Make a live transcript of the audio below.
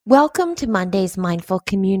Welcome to Monday's Mindful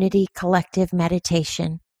Community Collective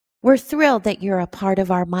Meditation. We're thrilled that you're a part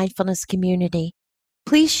of our mindfulness community.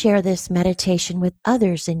 Please share this meditation with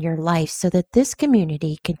others in your life so that this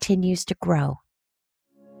community continues to grow.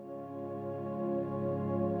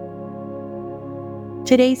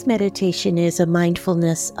 Today's meditation is a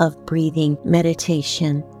mindfulness of breathing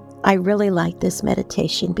meditation. I really like this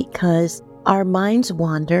meditation because our minds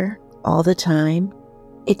wander all the time.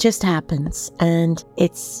 It just happens, and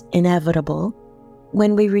it's inevitable.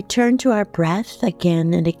 When we return to our breath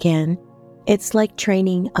again and again, it's like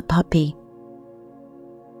training a puppy.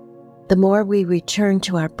 The more we return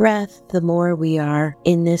to our breath, the more we are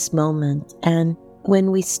in this moment. And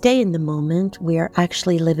when we stay in the moment, we are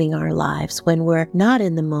actually living our lives. When we're not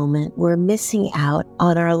in the moment, we're missing out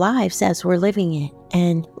on our lives as we're living it.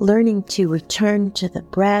 And learning to return to the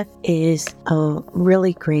breath is a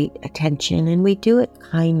really great attention, and we do it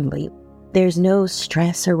kindly. There's no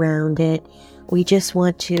stress around it. We just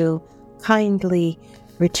want to kindly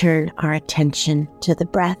return our attention to the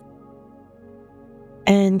breath.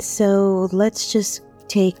 And so let's just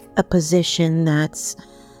take a position that's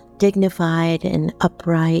dignified and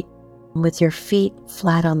upright with your feet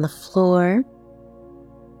flat on the floor.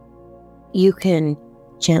 You can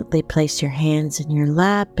gently place your hands in your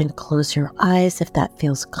lap and close your eyes if that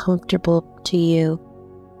feels comfortable to you.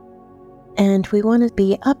 And we want to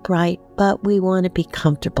be upright, but we want to be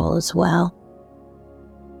comfortable as well.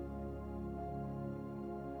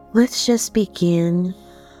 Let's just begin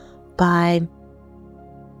by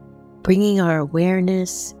bringing our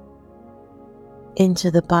awareness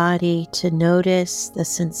into the body to notice the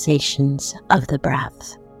sensations of the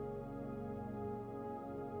breath.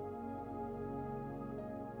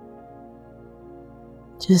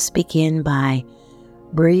 Just begin by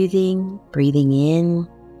breathing in,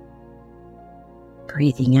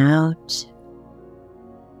 breathing out.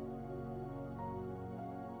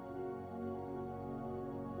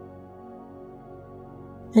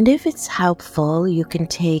 And if it's helpful, you can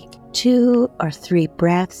take 2 or 3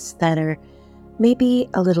 breaths that are maybe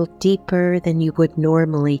a little deeper than you would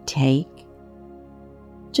normally take,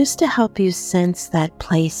 just to help you sense that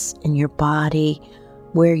place in your body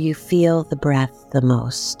where you feel the breath the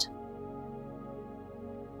most.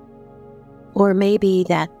 Or maybe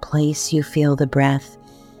that place you feel the breath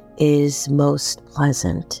is most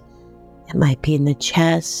pleasant. It might be in the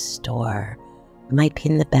chest, or it might be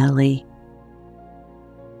in the belly.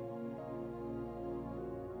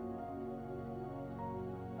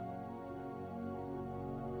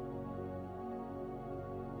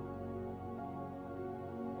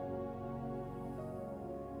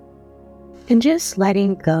 And just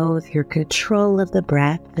letting go of your control of the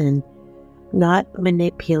breath and not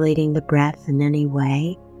manipulating the breath in any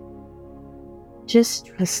way. Just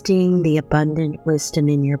trusting the abundant wisdom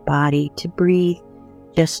in your body to breathe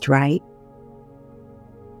just right.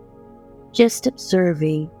 Just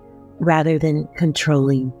observing rather than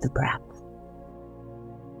controlling the breath.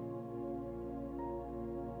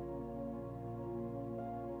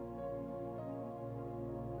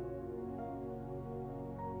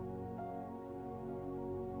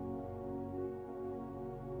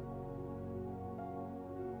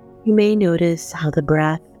 You may notice how the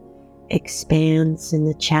breath expands in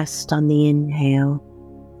the chest on the inhale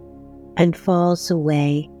and falls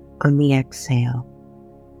away on the exhale.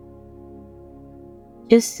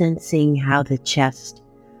 Just sensing how the chest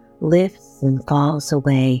lifts and falls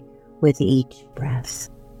away with each breath.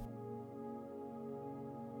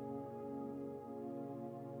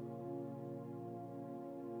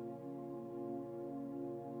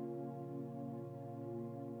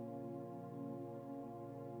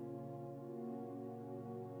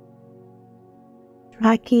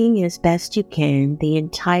 Tracking as best you can the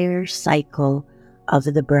entire cycle of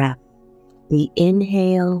the breath, the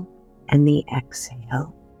inhale and the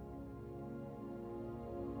exhale.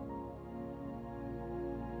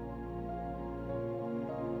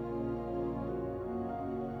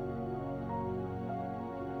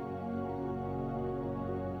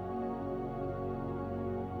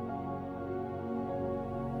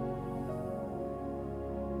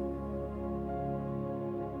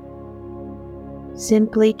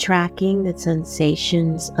 Simply tracking the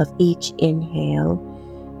sensations of each inhale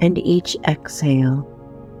and each exhale.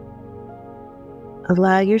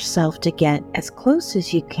 Allow yourself to get as close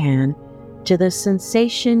as you can to the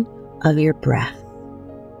sensation of your breath.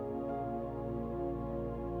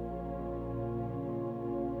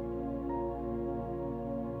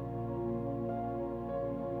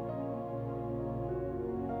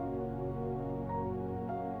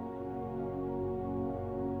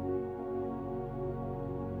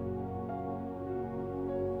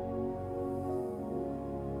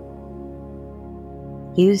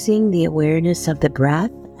 using the awareness of the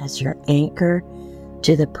breath as your anchor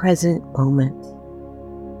to the present moment.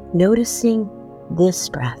 Noticing this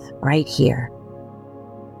breath right here.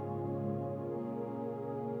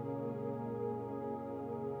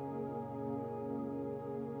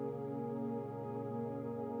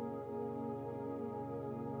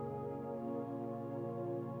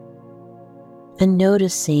 And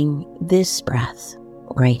noticing this breath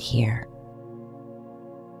right here.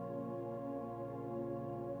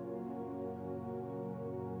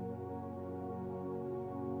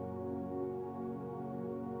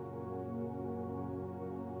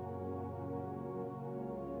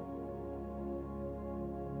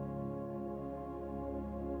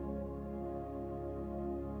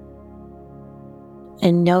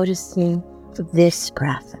 And noticing this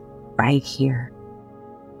breath right here.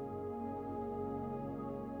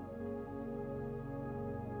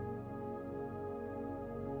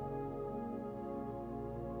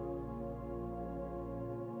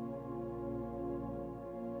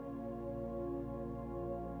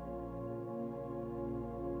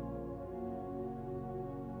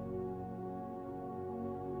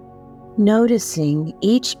 Noticing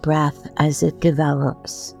each breath as it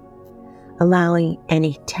develops, allowing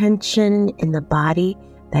any tension in the body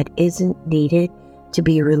that isn't needed to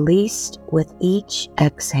be released with each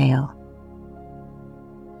exhale,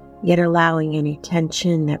 yet allowing any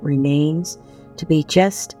tension that remains to be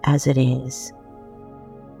just as it is.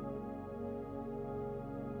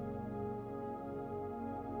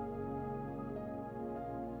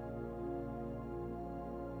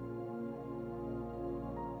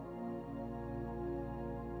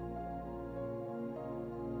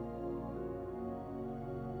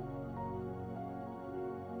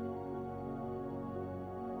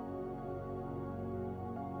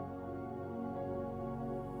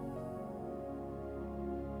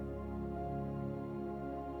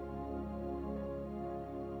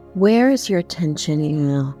 Where is your attention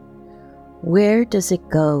now? Where does it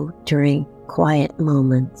go during quiet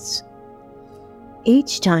moments?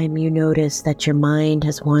 Each time you notice that your mind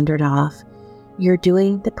has wandered off, you're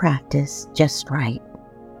doing the practice just right.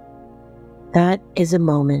 That is a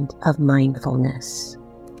moment of mindfulness.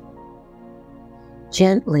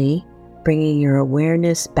 Gently bringing your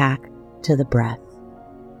awareness back to the breath,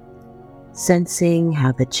 sensing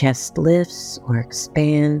how the chest lifts or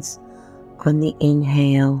expands on the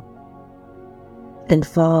inhale and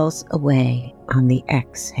falls away on the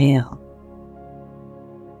exhale.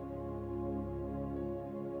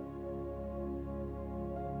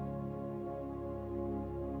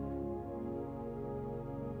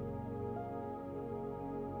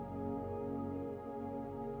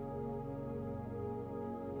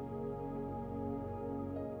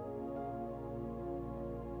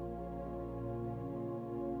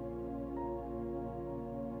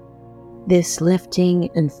 This lifting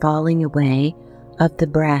and falling away of the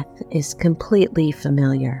breath is completely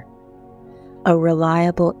familiar, a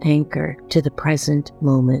reliable anchor to the present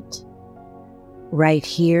moment. Right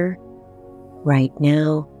here, right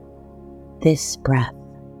now, this breath.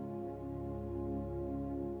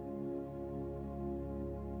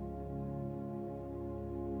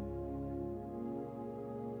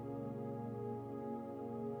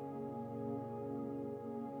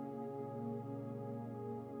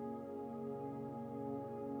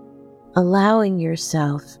 Allowing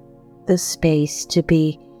yourself the space to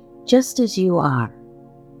be just as you are.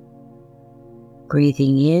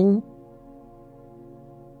 Breathing in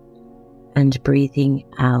and breathing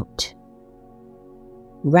out.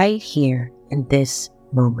 Right here in this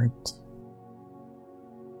moment.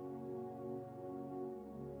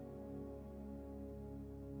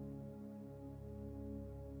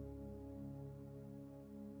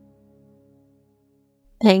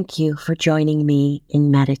 Thank you for joining me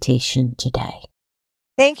in meditation today.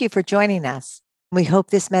 Thank you for joining us. We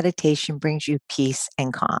hope this meditation brings you peace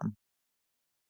and calm.